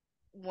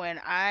 When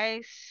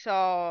I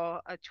saw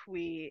a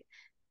tweet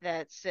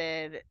that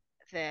said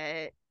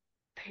that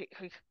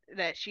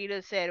that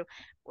Sheeta said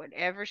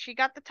whenever she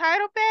got the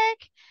title back,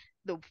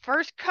 the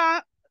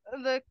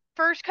the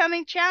first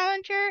coming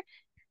challenger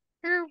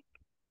her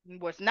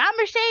was not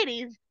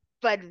Mercedes,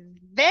 but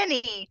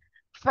Venny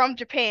from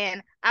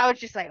Japan. I was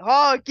just like,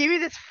 oh, give me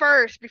this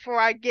first before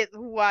I get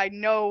who I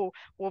know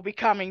will be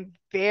coming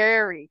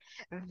very,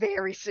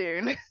 very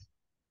soon.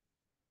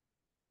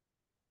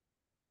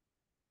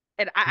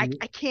 And I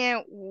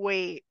can't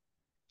wait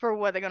for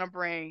what they're gonna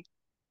bring.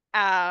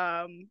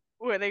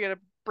 What they're gonna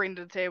bring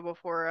to the table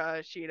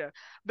for Sheeta.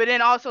 But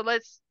then also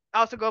let's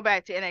also go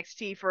back to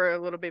NXT for a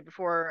little bit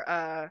before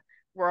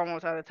we're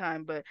almost out of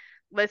time. But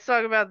let's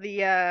talk about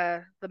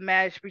the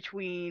match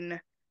between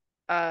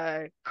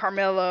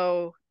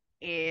Carmelo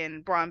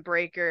and Braun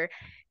Breaker.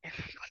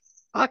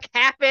 What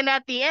happened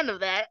at the end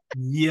of that?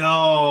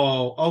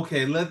 Yo,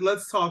 okay,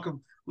 let's talk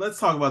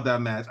about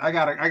that match. I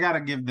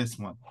gotta give this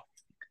one.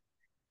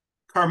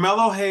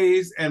 Carmelo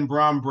Hayes and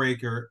Braun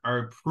Breaker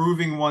are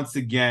proving once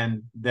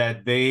again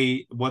that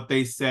what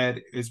they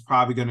said is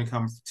probably going to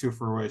come to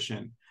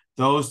fruition.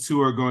 Those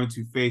two are going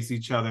to face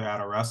each other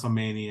at a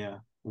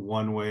WrestleMania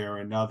one way or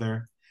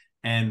another.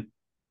 And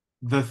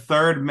the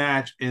third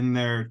match in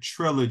their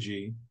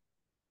trilogy,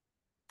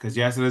 because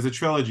yes, it is a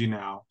trilogy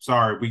now.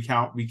 Sorry, we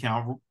count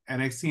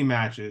NXT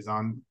matches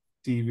on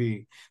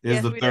TV. This is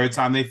Yes, the we do. third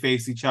time they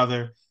face each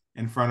other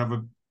in front of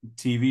a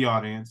TV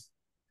audience.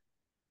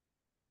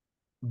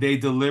 They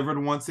delivered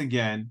once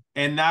again.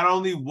 And not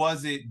only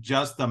was it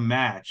just a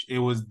match, it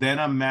was then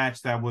a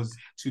match that was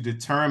to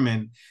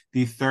determine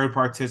the third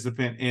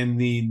participant in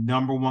the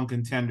number one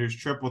contenders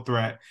triple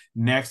threat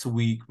next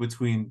week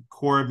between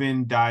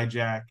Corbin,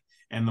 Dijak,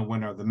 and the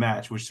winner of the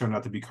match, which turned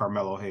out to be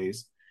Carmelo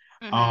Hayes.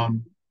 Mm-hmm.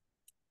 Um,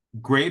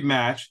 Great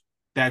match.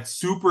 That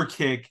super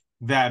kick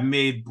that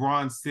made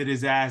Braun sit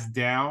his ass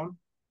down,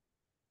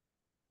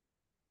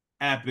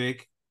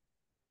 epic.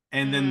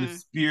 And then the Mm-hmm.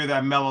 spear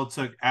that Mello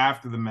took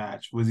after the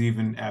match was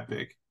even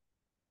epic.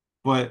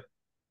 But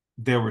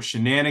there were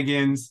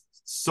shenanigans.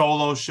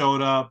 Solo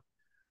showed up.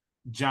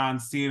 John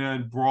Cena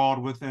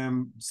brawled with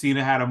him.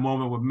 Cena had a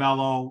moment with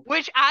Mello.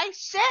 Which I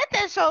said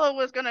that Solo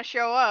was gonna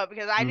show up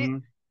because I did Mm-hmm.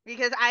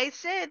 because I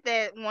said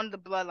that one of the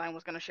bloodline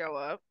was gonna show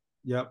up.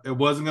 Yep, it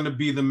wasn't going to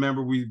be the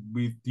member we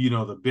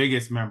the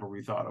biggest member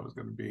we thought it was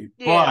going to be,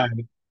 Yeah.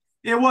 but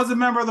it was a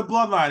member of the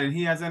Bloodline, and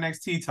he has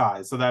NXT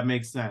ties, so that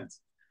makes sense.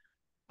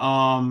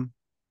 Um,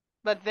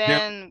 But there,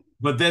 then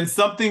but then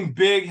something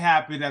big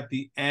happened at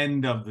the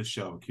end of the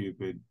show,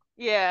 Cupid.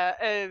 yeah,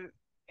 and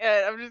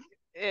I'm just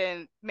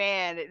and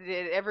man,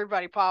 did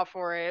everybody pop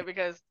for it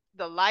because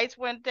the lights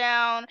went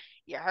down,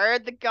 you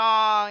heard the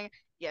gong,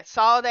 you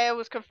saw that it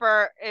was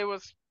confirmed it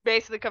was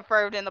basically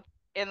confirmed in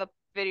the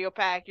video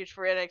package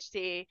for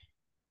NXT.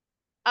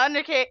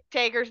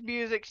 Undertaker's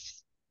music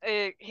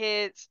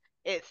hits.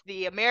 It's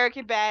the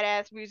American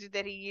Badass music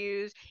that he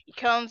used. He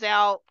comes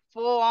out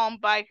full on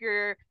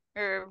biker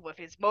with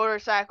his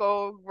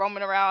motorcycle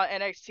roaming around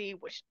NXT,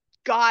 which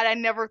God, I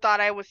never thought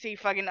I would see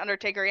fucking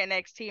Undertaker in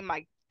NXT in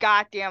my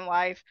goddamn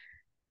life.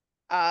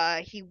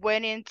 He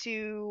went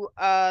into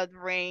the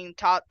ring,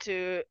 talked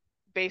to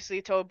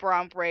basically told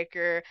Braun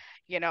Breaker,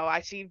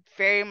 I see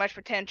very much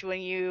potential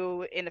in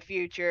you in the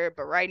future,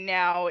 but right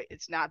now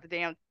it's not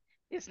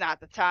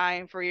the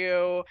time for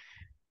you.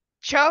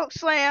 Choke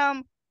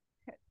slam,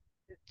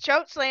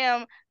 choke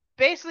slam,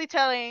 basically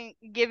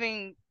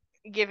giving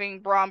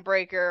Braun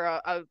Breaker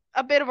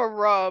a bit of a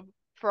rub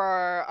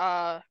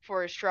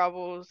for his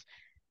troubles,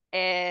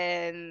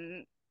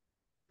 and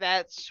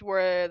that's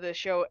where the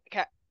show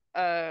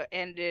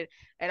ended.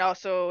 And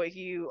also, if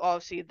you all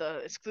saw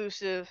the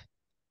exclusive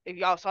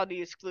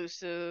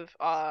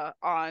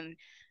on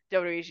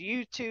WWE's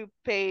YouTube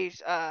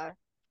page, a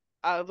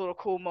little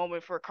cool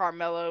moment for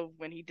Carmelo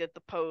when he did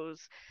the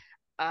pose,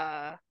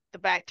 the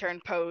back turn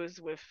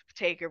pose with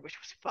Taker, which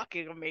was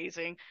fucking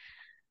amazing.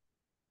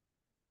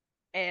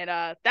 And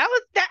that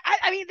was that.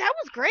 I mean, that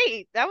was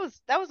great. That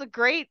was a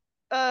great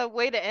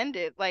way to end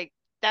it. Like,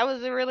 that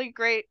was a really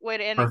great way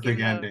to end it, Perfect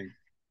ending.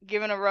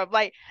 giving a rub.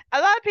 Like, a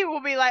lot of people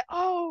will be like,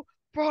 "Oh,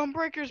 Braun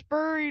Breaker's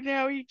buried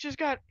now. He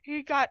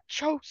got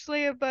choke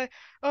slammed by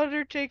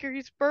Undertaker.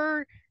 He's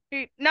buried."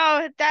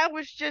 No, that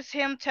was just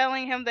him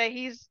telling him that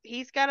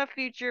he's got a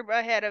future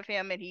ahead of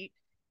him,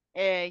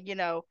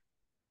 and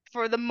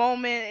for the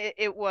moment,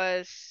 it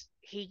was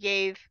he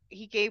gave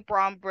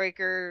Braun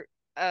Breaker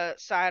a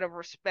side of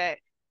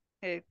respect,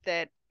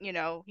 that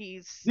Yeah,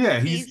 he's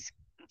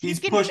he's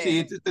getting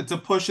pushing. there. It's a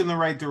push in the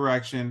right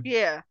direction.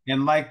 Yeah.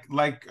 And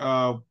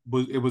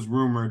it was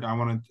rumored. I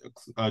want to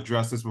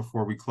address this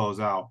before we close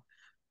out.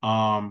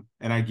 And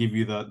I give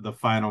you the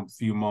final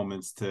few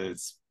moments to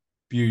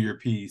spew your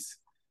piece.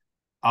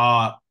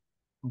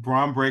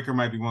 Braun Breaker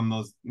might be one of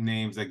those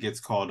names that gets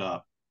called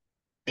up,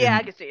 Yeah, and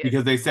I can see it.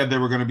 because they said there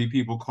were going to be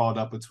people called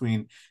up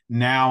between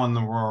now and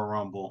the Royal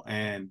Rumble,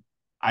 and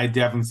I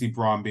definitely see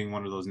Braun being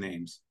one of those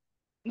names.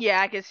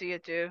 Yeah, I can see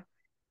it too.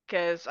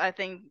 Because I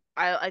think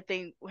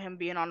him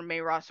being on the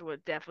main roster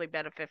would definitely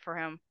benefit for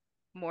him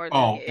more than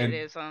Oh, it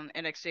is on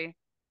NXT.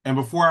 and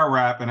before I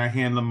wrap and I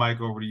hand the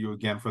mic over to you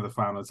again for the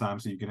final time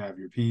so you can have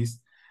your piece.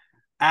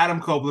 Adam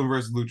Copeland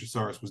versus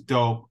Luchasaurus was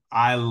dope.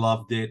 I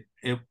loved it.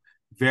 It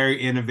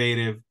very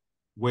innovative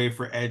way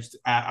for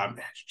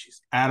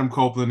Adam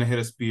Copeland to hit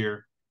a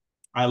spear.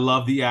 I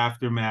love the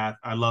aftermath.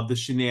 I love the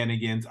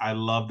shenanigans. I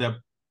love that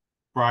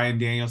Brian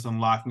Danielson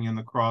locking in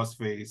the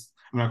crossface.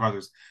 I'm not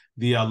crossface,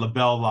 the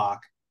label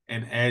lock,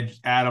 and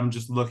Adam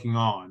just looking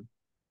on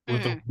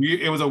with a Mm.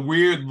 weird. It was a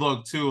weird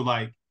look too.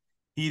 Like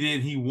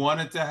he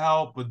wanted to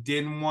help but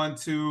didn't want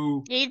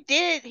to. He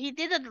did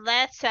it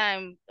last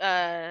time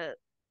at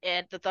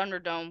the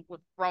Thunderdome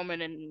with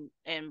Roman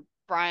and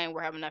Brian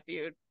were having that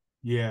feud.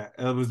 Yeah,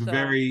 it was So,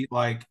 very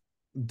like,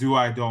 do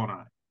I, don't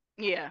I?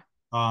 yeah.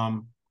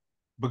 Um,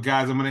 but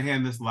guys, I'm gonna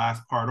hand this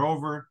last part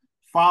over.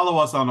 Follow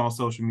us on all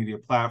social media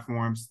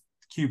platforms.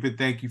 Cupid,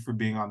 thank you for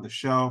being on the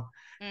show.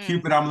 Mm.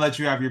 Cupid, I'm gonna let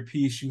you have your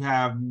piece. You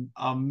have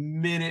a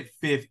minute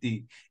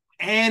 50.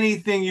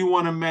 Anything you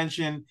want to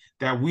mention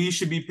that we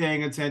should be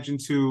paying attention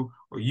to,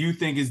 or you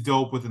think is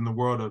dope within the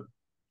world of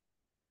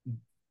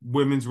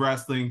women's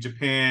wrestling,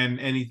 Japan,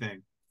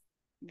 anything.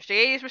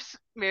 Mercedes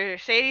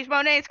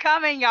Monet's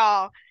coming,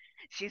 y'all.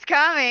 She's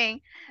coming.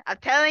 I'm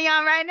telling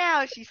y'all right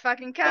now, she's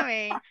fucking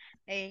coming.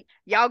 And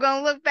y'all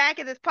gonna look back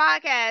at this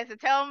podcast and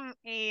tell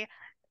me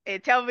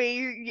and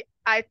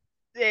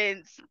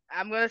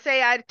I'm gonna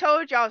say I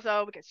told y'all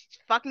so, because she's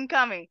fucking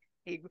coming.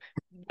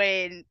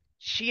 When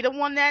she done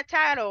won that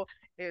title,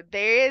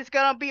 there is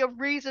gonna be a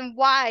reason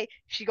why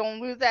she gonna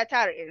lose that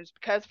title. It's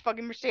because of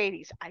fucking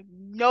Mercedes. I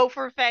know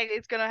for a fact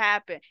it's gonna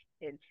happen.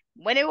 And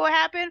when it will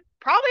happen,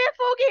 probably at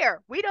Full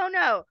Gear. We don't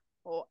know.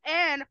 Well,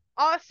 and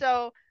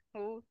also,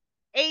 well,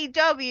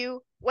 AEW,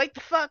 wake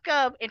the fuck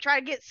up and try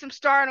to get some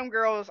Stardom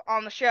girls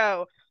on the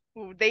show.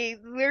 They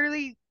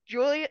literally,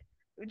 Julia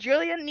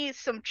needs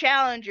some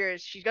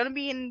challengers. She's gonna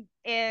be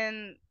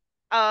in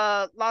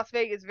Las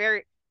Vegas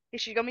very.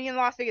 She's gonna be in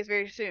Las Vegas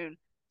very soon.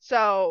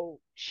 So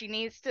she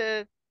needs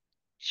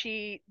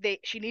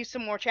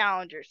some more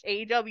challengers.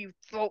 AEW,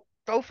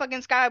 throw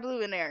fucking Sky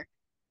Blue in there.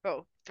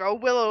 Throw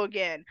Willow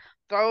again.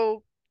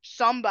 Throw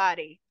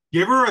somebody.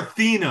 Give her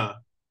Athena.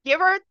 Give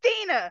her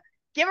Athena.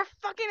 Give her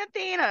fucking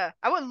Athena.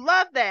 I would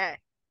love that.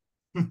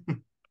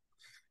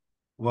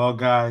 Well,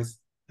 guys,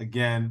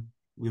 again,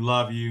 we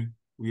love you.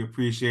 We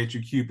appreciate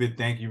you, Cupid.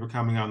 Thank you for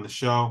coming on the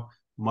show.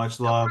 Much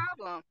No love.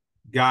 problem.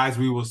 Guys,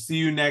 we will see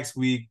you next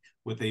week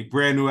with a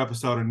brand new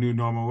episode of New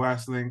Normal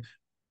Wrestling.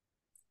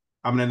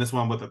 I'm going to end this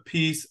one with a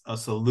peace, a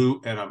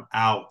salute, and I'm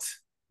out.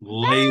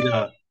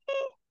 Later.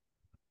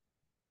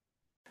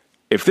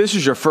 If this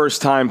is your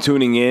first time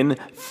tuning in,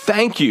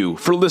 thank you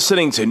for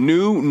listening to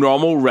New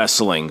Normal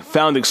Wrestling,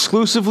 found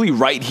exclusively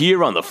right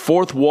here on the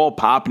Fourth Wall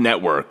Pop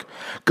Network.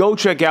 Go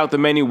check out the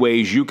many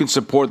ways you can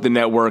support the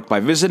network by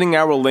visiting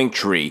our link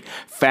tree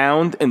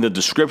found in the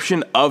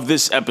description of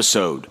this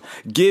episode.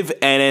 Give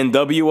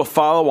NNW a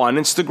follow on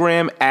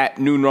Instagram at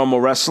New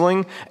Normal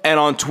Wrestling and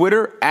on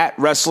Twitter at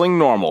Wrestling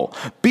Normal.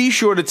 Be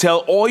sure to tell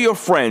all your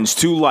friends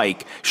to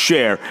like,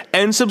 share,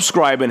 and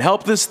subscribe and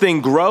help this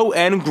thing grow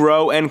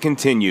and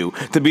continue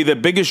to be the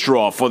biggest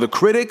draw for the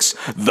critics,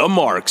 the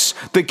marks,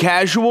 the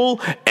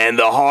casual, and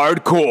the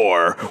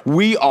hardcore.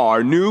 We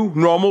are New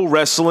Normal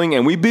Wrestling,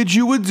 and we bid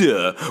you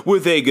adieu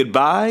with a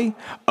goodbye,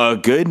 a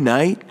good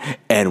night,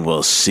 and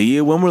we'll see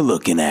you when we're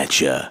looking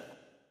at you.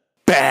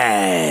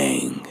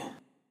 Bang!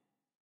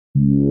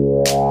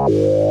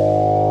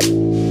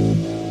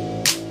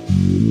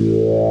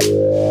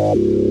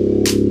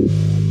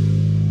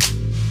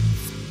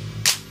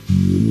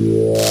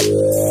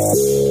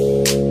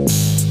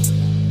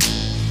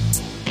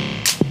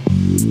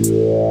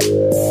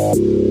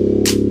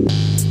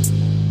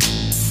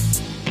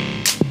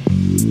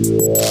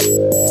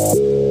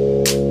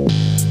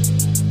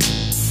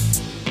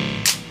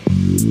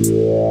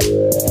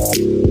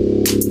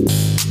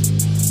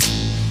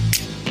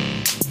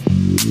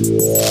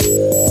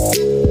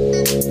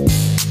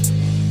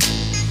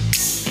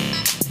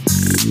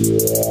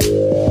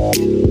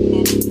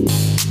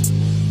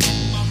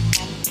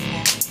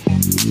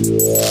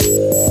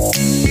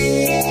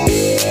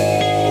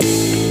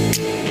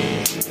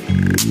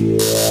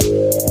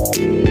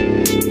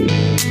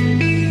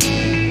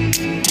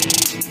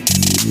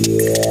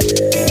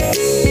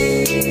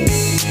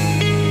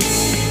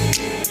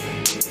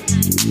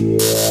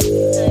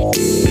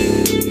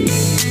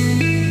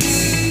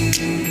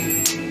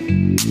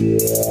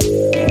 Yeah.